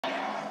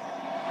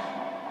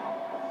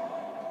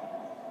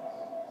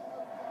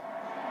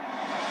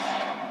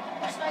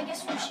I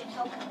guess we should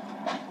help him.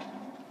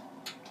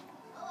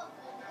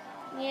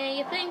 Yeah,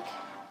 you think?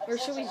 Or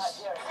should we...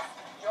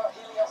 Your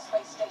Helios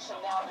space station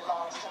now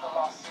belongs to the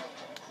Lost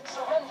Legion.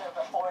 Surrender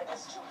before it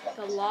is too late.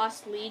 The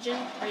Lost Legion?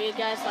 Are you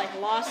guys like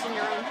lost in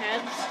your own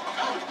heads?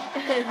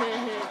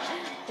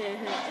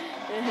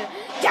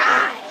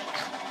 Die!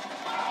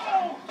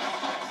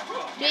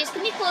 Jace,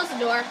 can you close the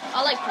door?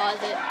 I'll like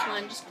pause it. Come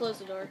on, just close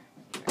the door.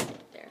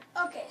 Right there.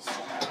 Okay, so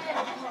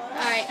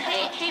Alright,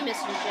 hey,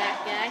 Mr.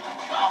 Jack guy.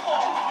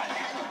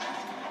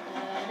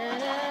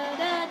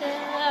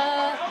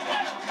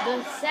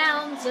 The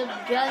sounds of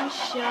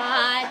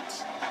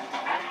gunshot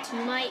to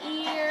my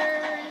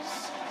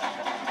ears.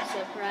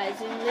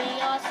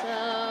 Surprisingly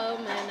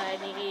awesome, and I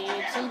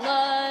need some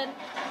blood.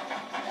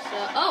 So,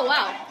 oh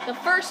wow, the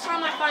first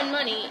time I find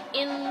money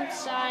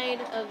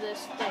inside of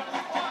this thing.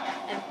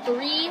 And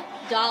 $3,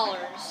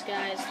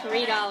 guys,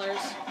 $3.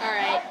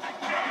 Alright.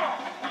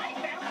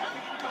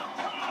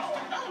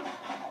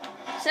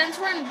 Since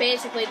we're in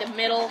basically the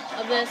middle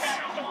of this,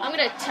 I'm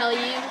gonna tell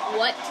you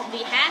what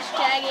the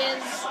hashtag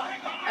is.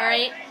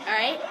 Alright.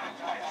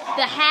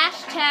 The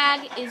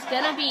hashtag is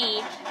gonna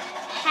be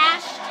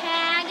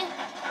hashtag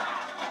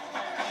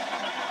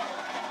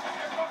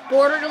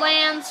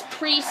Borderlands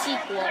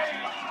pre-sequel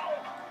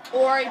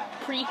or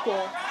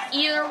prequel.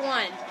 Either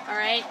one,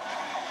 alright?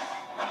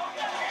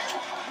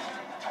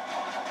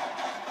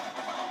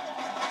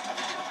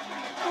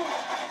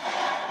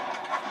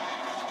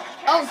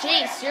 Oh,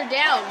 Jace, you're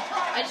down.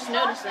 I just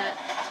noticed that.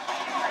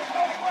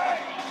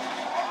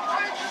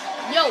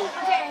 Yo.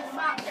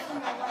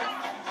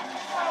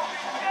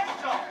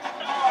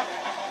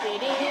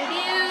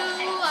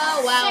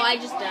 Oh, wow, I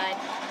just died.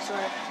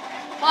 Sort of.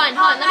 Hold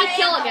on, let me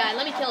kill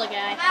a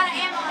guy.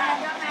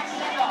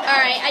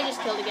 Alright, I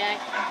just killed a guy.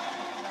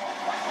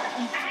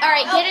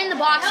 Alright, get in the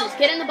boxes.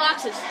 Get in the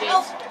boxes,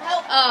 Jace.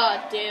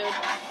 Oh, dude.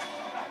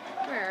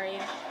 Where are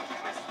you?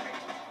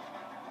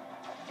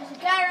 there's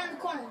a guy around the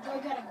corner. Go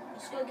get him.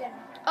 Let's go get him.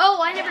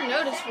 Oh, I never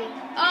noticed one.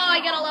 Oh, I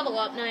got a level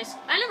up. Nice.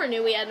 I never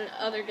knew we had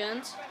other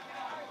guns.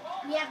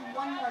 We have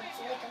one more. It's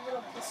like a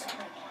little pistol.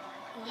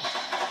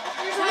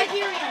 There's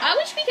Hyperion. I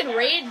wish we could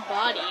raid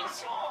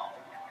bodies.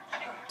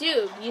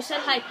 Dude, you said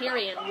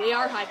Hyperion. We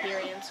are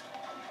Hyperions.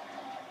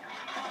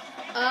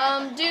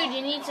 Dude,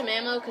 you need some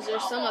ammo because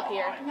there's some up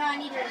here. No, I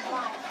need to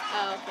revive.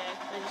 Oh, okay.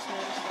 I just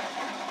noticed that.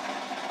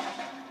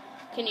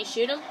 Can you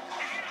shoot him?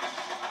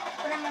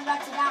 But I'm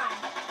about to die.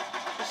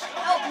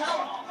 Help him.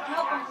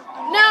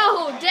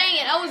 No, dang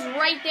it. I was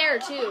right there,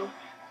 too.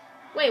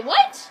 Wait,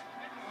 what?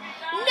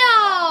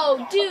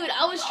 No, dude,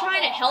 I was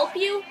trying to help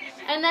you,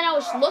 and then I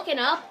was looking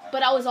up,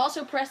 but I was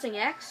also pressing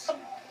X.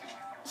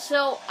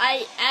 So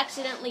I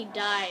accidentally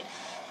died.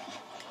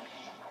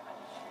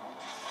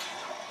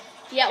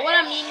 Yeah, what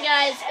I mean,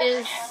 guys,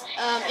 is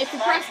if you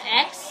press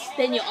X,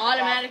 then you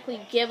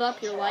automatically give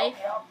up your life.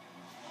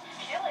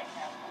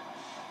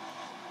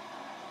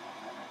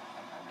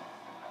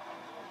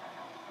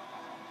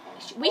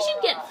 We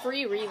should get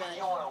free revive.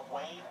 You want to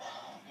wait?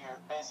 You're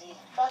busy?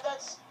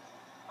 That's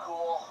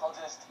cool. I'll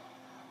just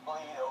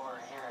bleed over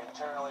here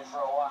internally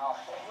for a while.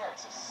 Here,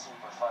 it's a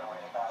super fun way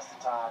to pass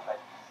the time, but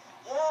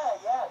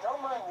yeah,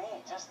 don't mind me.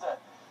 Just the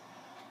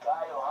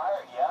guy who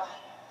hired ya.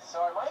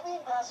 Sorry, am I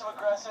being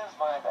passive-aggressive?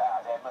 My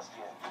bad. That must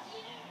be a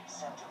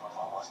symptom of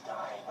almost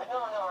dying. But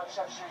no, I'm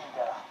sure you've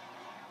got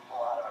a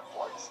lot of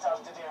important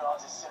stuff to do.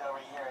 I'll just sit over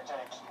here and try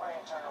to keep my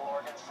internal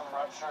organs from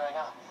rupturing.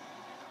 I'll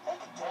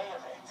take a day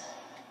of it.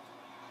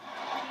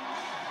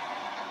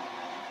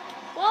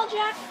 Well,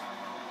 Jack,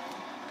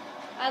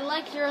 I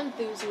like your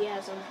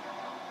enthusiasm.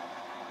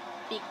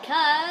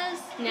 Because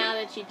now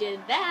that you did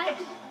that,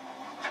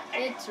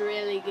 it's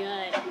really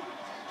good.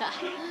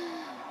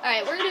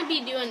 Alright, we're going to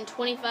be doing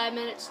 25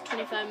 minutes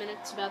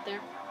about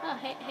there. Oh,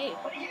 hey.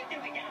 What are you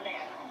doing down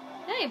there?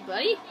 Hey,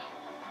 buddy.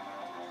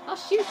 I'll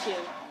shoot you.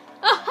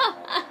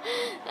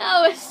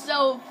 That was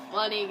so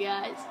funny,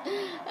 guys.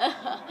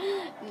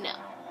 No.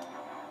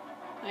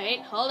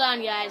 Alright, hold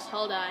on, guys.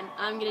 Hold on.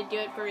 I'm going to do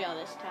it for real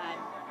this time.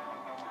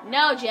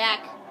 No,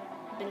 Jack.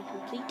 I've been a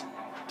complete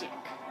dick.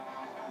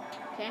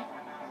 Okay?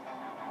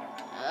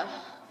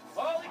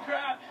 Holy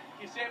crap!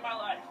 You saved my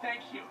life.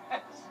 Thank you.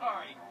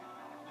 Sorry.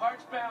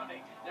 Heart's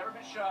pounding. Never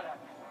been shot at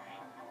before.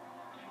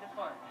 Kind of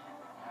fun,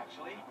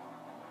 actually.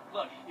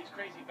 Look, these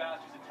crazy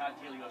bastards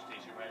attacked Helios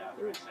Station right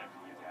after I sent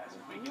for you guys.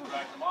 If we can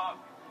drive them off,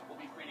 we'll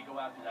be free to go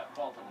after that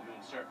vault on the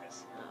moon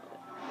surface.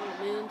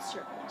 The moon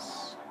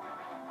surface.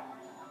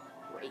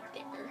 Right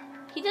there.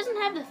 He doesn't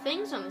have the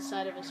things on the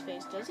side of his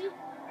face, does he?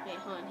 Wait,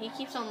 hold on. He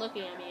keeps on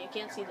looking at me. I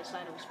can't see the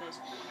side of his face.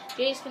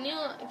 Jace, can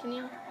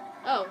you...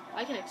 Oh,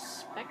 I can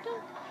expect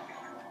him?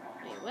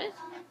 Wait, what?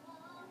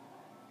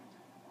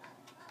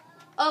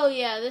 Oh,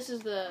 yeah, this is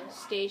the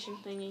station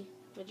thingy.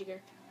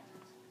 Widget.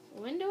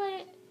 When do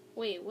I...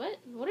 Wait, what?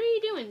 What are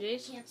you doing,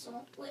 Jace?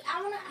 Cancel. Wait,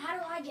 how do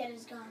I get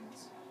his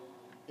guns?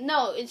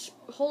 No, it's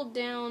hold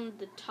down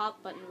the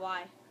top button,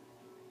 Y.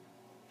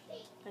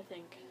 I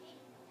think.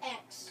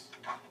 X.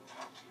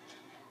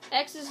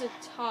 X is a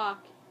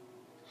talk.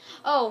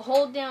 Oh,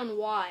 hold down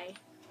Y.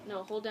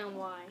 No, hold down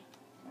Y.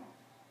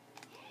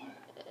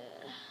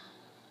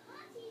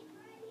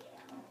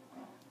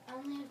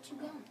 only have 2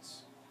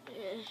 guns.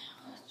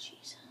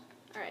 Jeez.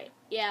 Alright,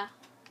 yeah.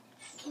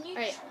 Can you?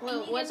 Alright, Can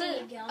well, you was give me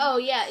it? a gun? Oh,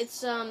 yeah,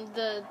 it's,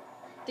 the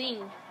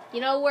thing.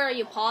 You know where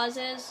your pause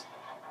is?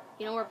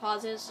 You know where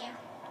pause is? Yeah.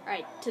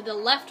 Alright, to the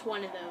left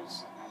one of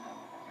those.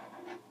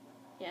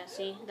 Yeah,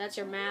 see? That's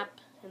your map,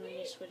 and then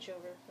you switch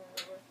over.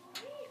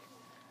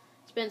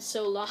 It's been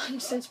so long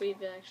since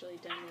we've actually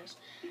done this.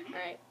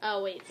 Alright,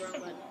 oh wait, wrong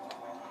button.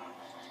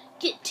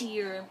 Get to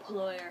your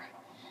employer.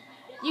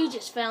 You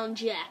just found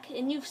Jack,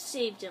 and you've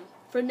saved him.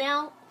 For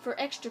now, for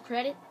extra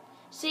credit,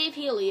 save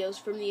Helios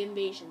from the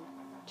invasion.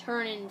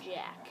 Turn in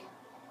Jack.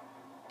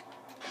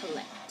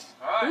 Collect.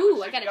 Alright, Ooh,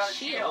 looks I got like you a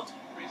shield.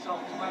 Pretty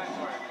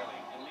self-explanatory, really.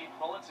 You leave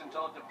bullets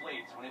until it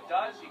depletes. When it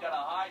does, you gotta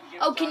hide and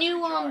give Oh, it can time to you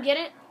recharge. get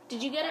it?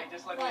 Did you get it? Hey,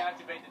 just let me What?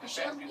 activate the A defense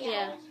shield? controls.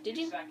 Yeah. Did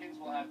you? Seconds,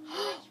 we'll have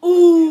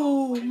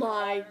Oh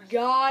my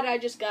god, I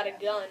just got a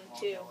gun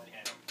too.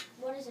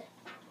 What is it?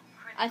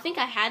 I think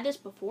I had this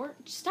before.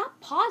 Stop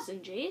pausing,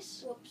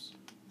 Jace. Whoops.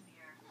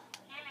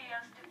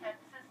 Helios defense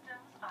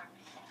systems are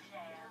being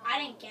jammed. I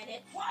didn't get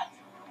it. What?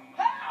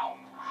 How?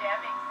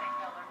 Jamming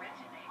signal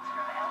originates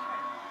from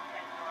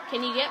Elrin.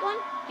 Can you get one?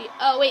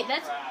 Oh wait,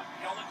 that's... Crap.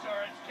 Kill the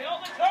turrets! Kill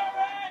the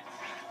turrets!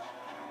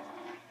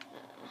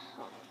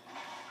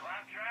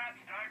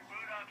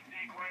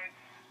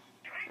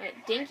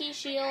 Wait, Dinky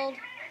Shield.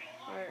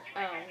 Or,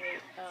 oh,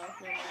 wait. Oh,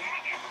 never mind.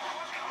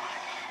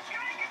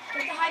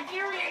 There's the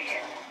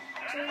Hyperion.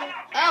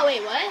 Oh,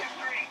 wait, what?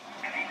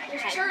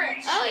 There's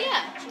turrets. Oh,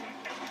 yeah.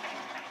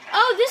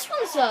 Oh, this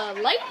one's,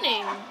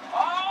 lightning.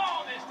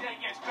 Oh, this day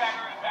gets better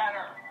and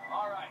better.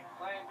 Alright,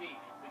 plan B.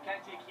 We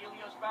can't take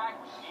Helios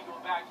back, we need to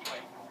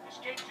evacuate.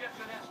 Escape ships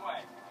are this way.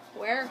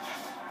 Where?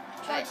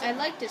 I'd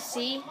like to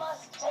see. We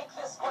must take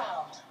this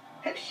ground.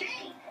 Who's she?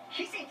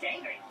 She seems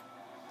angry.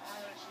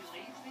 She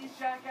leads these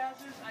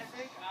jackasses, I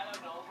think. I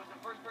don't know, but the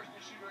first person to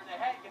shoot her in the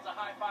head gets a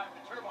high five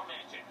in the Turbo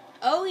Mansion.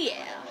 Oh,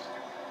 yeah.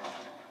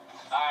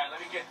 Alright,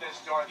 let me get this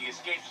door. The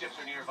escape ships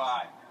are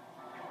nearby.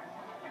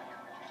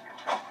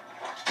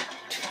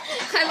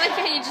 I like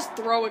how you just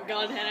throw a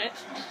gun at it.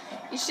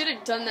 You should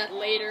have done that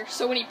later,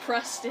 so when he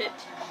pressed it,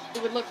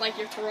 it would look like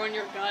you're throwing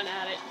your gun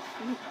at it.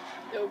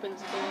 It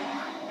opens the door.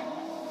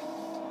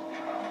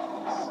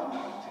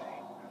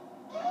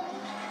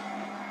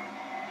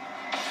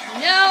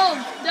 No!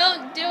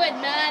 Don't do it,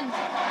 man!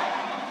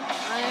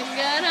 I'm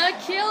gonna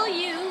kill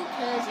you,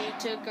 because you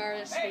took our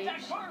Hey, escape.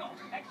 that's Colonel!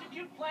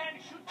 Execute plan to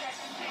shoot that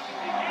station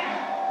again!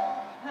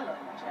 Hello,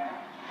 Jack.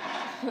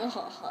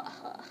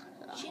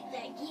 Shoot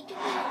that geek in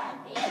the eye,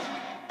 baby.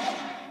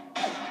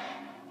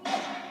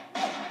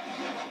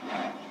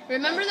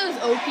 Remember those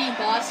OP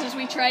bosses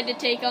we tried to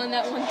take on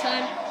that one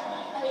time?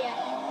 Oh, yeah.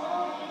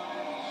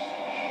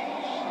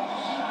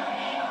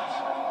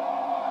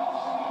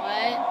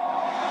 What?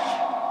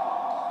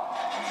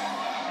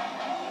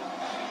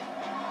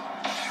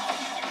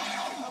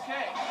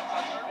 Okay,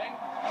 observing.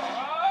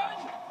 Run!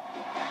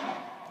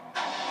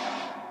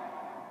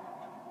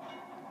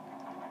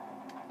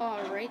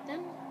 Alright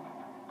then.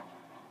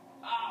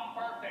 Oh,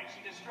 perfect.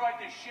 She destroyed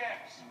the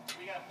ships.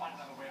 We gotta find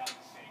another way out of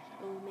the station.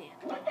 Oh man.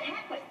 What the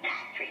heck was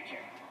that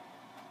creature?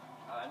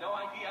 No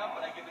idea,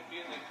 but I get the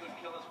feeling it could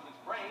kill us with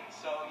its brains,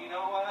 so,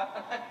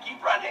 keep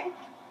running.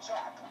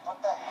 Jack, what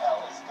the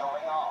hell is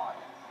going on?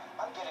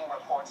 I'm getting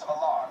reports of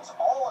alarms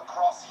all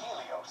across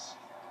Helios.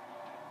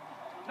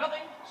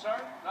 Nothing, sir.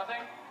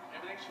 Nothing.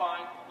 Everything's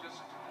fine.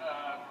 Just,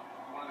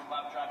 one of the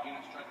claptrap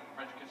units tried to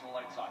French kiss a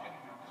light socket,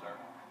 sir.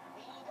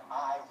 Need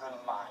I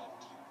remind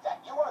you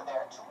that you are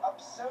there to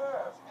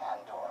observe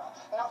Pandora,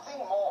 nothing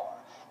more.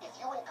 If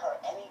you incur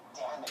any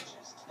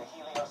damages to the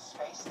Helios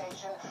space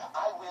station,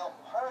 I will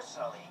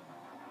personally...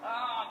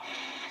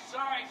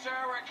 Sorry, sir.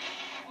 We're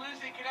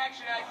losing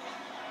connection.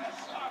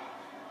 Sorry.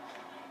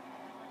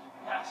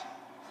 Yes.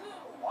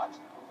 What?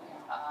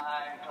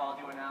 I called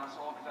you an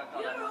asshole because I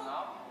thought I was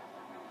enough.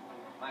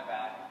 My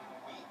bad.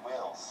 We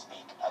will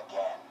speak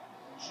again,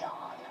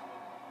 John.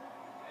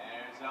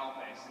 There's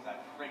Elvis. That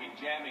friggin'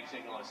 jamming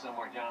signal is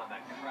somewhere down on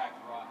that cracked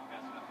rock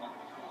messing up all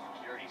the cool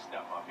security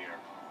stuff up here.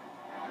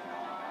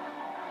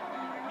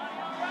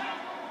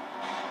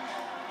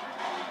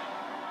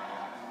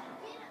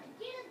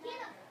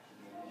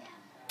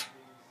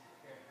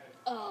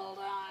 Hold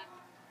on.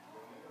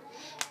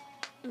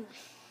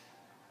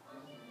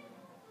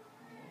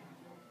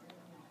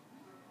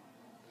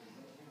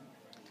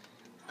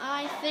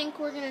 I think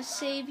we're gonna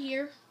save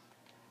here.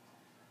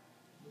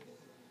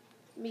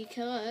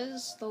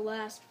 Because the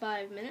last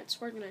 5 minutes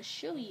we're gonna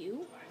show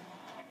you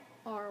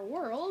our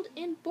world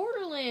in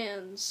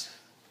Borderlands.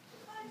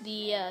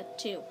 The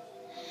 2.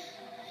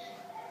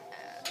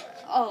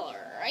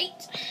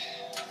 Alright.